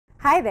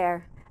Hi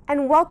there,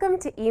 and welcome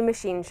to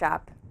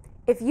eMachineShop.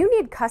 If you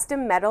need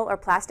custom metal or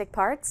plastic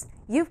parts,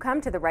 you've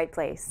come to the right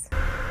place.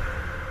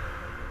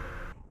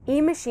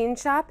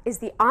 eMachineShop is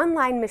the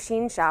online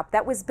machine shop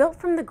that was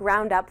built from the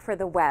ground up for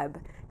the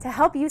web to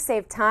help you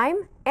save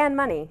time and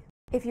money.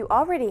 If you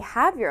already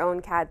have your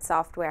own CAD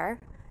software,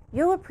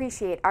 you'll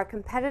appreciate our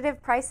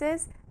competitive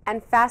prices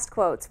and fast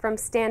quotes from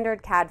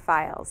standard CAD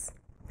files.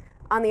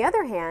 On the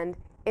other hand,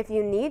 if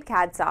you need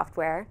CAD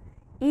software,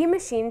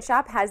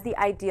 eMachineShop has the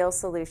ideal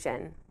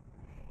solution.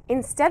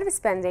 Instead of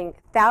spending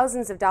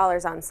thousands of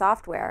dollars on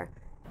software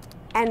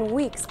and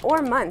weeks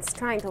or months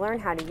trying to learn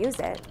how to use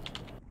it,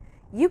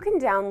 you can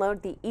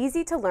download the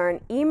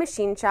easy-to-learn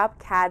eMachineShop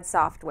CAD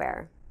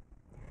software.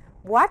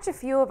 Watch a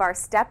few of our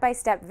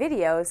step-by-step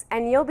videos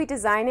and you'll be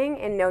designing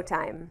in no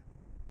time.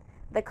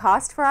 The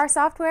cost for our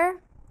software?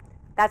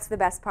 That's the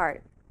best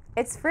part.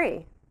 It's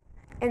free.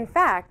 In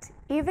fact,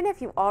 even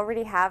if you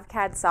already have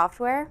CAD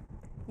software,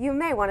 you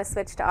may want to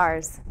switch to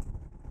ours.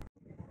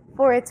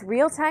 For its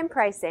real-time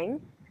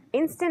pricing,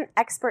 instant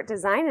expert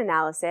design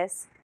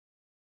analysis,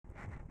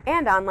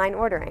 and online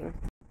ordering.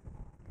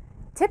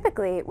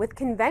 Typically, with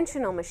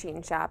conventional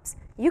machine shops,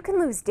 you can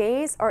lose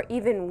days or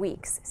even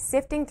weeks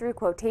sifting through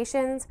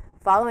quotations,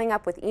 following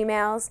up with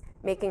emails,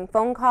 making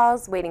phone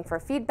calls, waiting for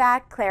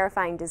feedback,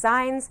 clarifying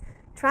designs,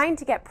 trying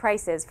to get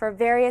prices for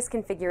various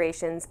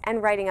configurations,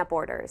 and writing up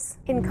orders.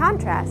 In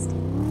contrast,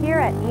 here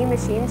at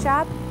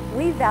eMachineShop,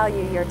 we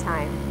value your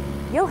time.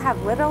 You'll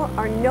have little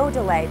or no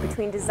delay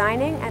between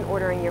designing and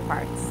ordering your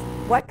parts.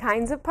 What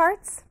kinds of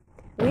parts?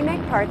 We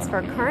make parts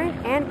for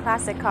current and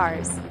classic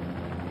cars.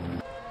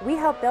 We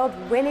help build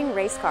winning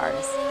race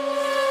cars.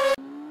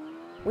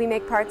 We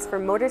make parts for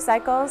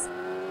motorcycles,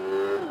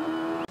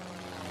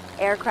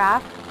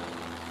 aircraft,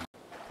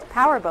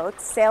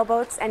 powerboats,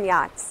 sailboats, and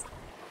yachts.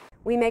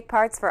 We make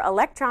parts for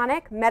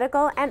electronic,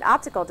 medical, and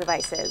optical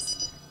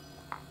devices.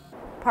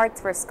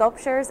 Parts for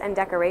sculptures and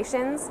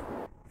decorations,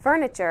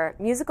 furniture,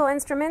 musical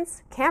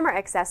instruments, camera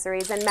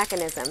accessories, and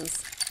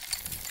mechanisms.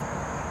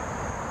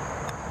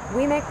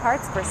 We make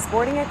parts for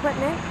sporting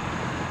equipment,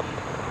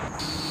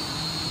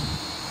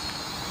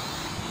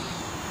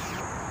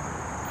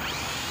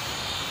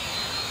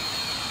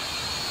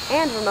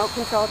 and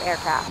remote-controlled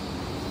aircraft.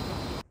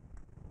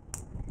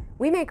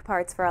 We make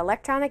parts for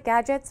electronic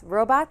gadgets,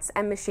 robots,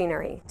 and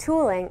machinery,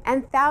 tooling,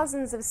 and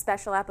thousands of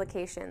special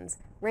applications,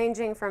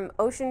 ranging from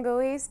ocean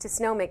buoys to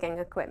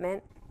snowmaking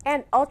equipment,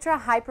 and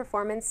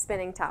ultra-high-performance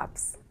spinning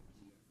tops.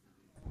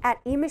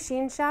 At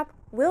eMachineShop,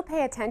 we'll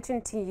pay attention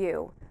to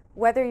you,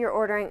 whether you're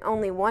ordering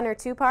only 1 or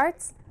 2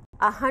 parts,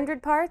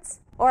 100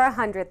 parts, or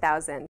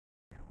 100,000.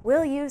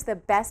 We'll use the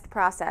best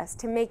process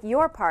to make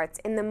your parts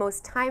in the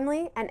most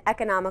timely and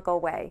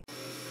economical way.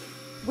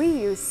 We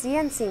use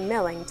CNC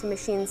milling to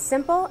machine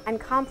simple and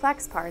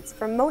complex parts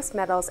for most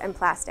metals and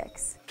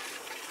plastics.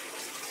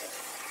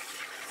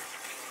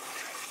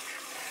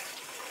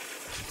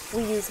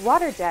 We use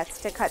water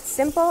jets to cut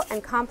simple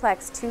and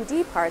complex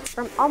 2D parts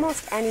from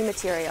almost any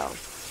material.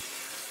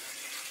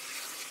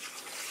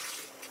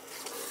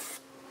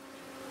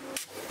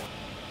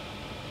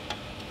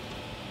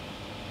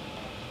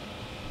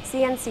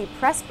 CNC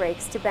press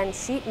brakes to bend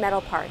sheet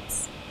metal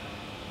parts.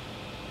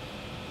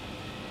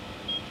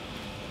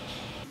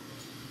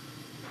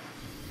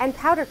 And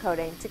powder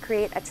coating to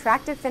create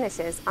attractive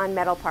finishes on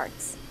metal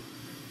parts.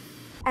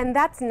 And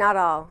that's not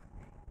all.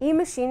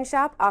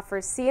 eMachineShop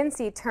offers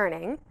CNC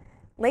turning,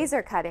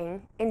 laser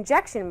cutting,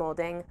 injection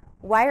molding,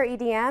 wire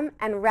EDM,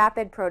 and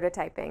rapid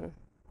prototyping.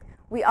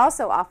 We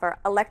also offer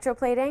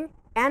electroplating,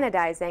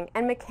 anodizing,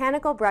 and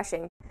mechanical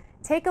brushing.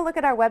 Take a look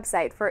at our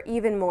website for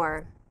even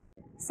more.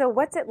 So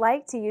what's it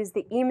like to use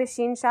the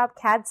eMachineShop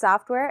CAD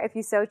software if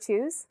you so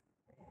choose?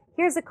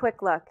 Here's a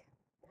quick look.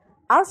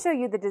 I'll show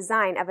you the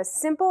design of a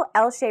simple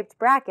L-shaped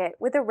bracket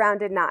with a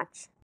rounded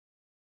notch.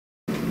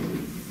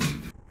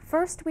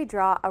 First, we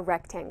draw a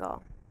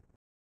rectangle.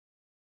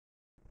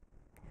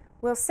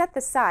 We'll set the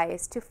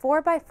size to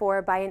 4 by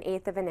 4 by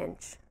 1/8 of an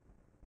inch.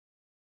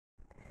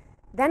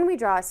 Then we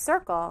draw a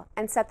circle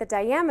and set the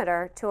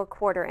diameter to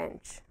 1/4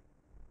 inch.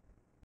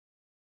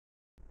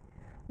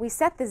 We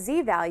set the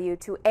Z value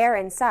to air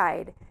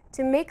inside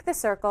to make the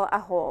circle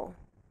a hole.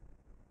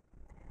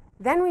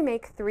 Then we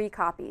make 3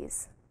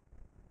 copies.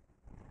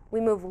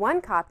 We move 1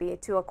 copy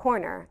to a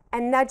corner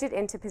and nudge it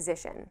into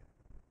position.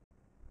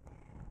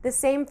 The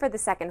same for the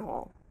second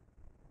hole.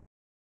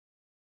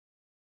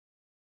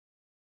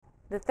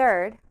 The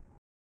third,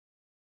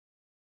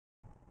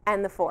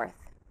 and the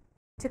fourth.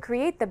 To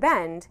create the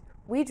bend,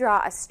 we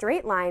draw a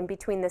straight line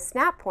between the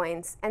snap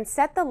points and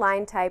set the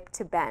line type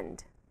to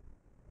bend.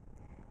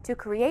 To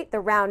create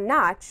the round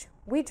notch,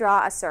 we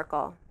draw a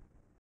circle.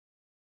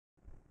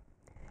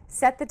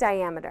 Set the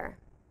diameter,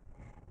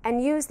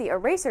 and use the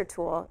eraser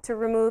tool to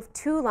remove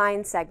 2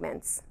 line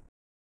segments.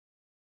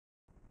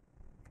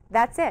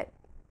 That's it.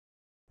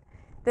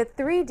 The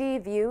 3D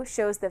view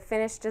shows the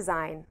finished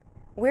design.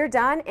 We're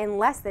done in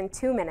less than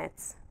 2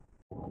 minutes.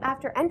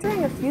 After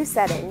entering a few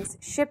settings,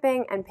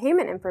 shipping, and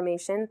payment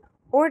information,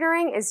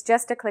 ordering is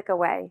just a click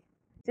away.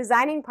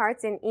 Designing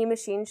parts in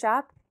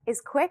eMachineShop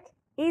is quick,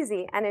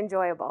 easy, and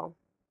enjoyable.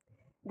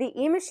 The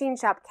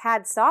eMachineShop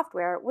CAD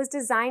software was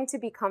designed to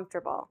be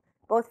comfortable,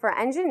 both for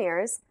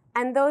engineers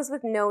and those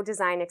with no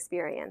design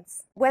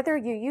experience. Whether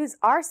you use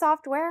our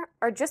software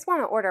or just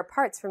want to order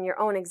parts from your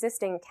own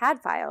existing CAD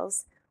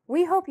files,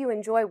 we hope you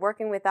enjoy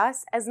working with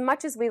us as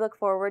much as we look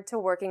forward to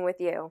working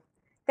with you.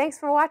 Thanks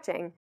for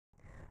watching.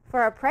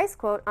 For a price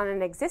quote on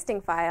an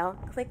existing file,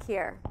 click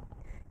here.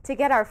 To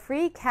get our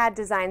free CAD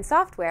design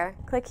software,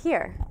 click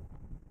here.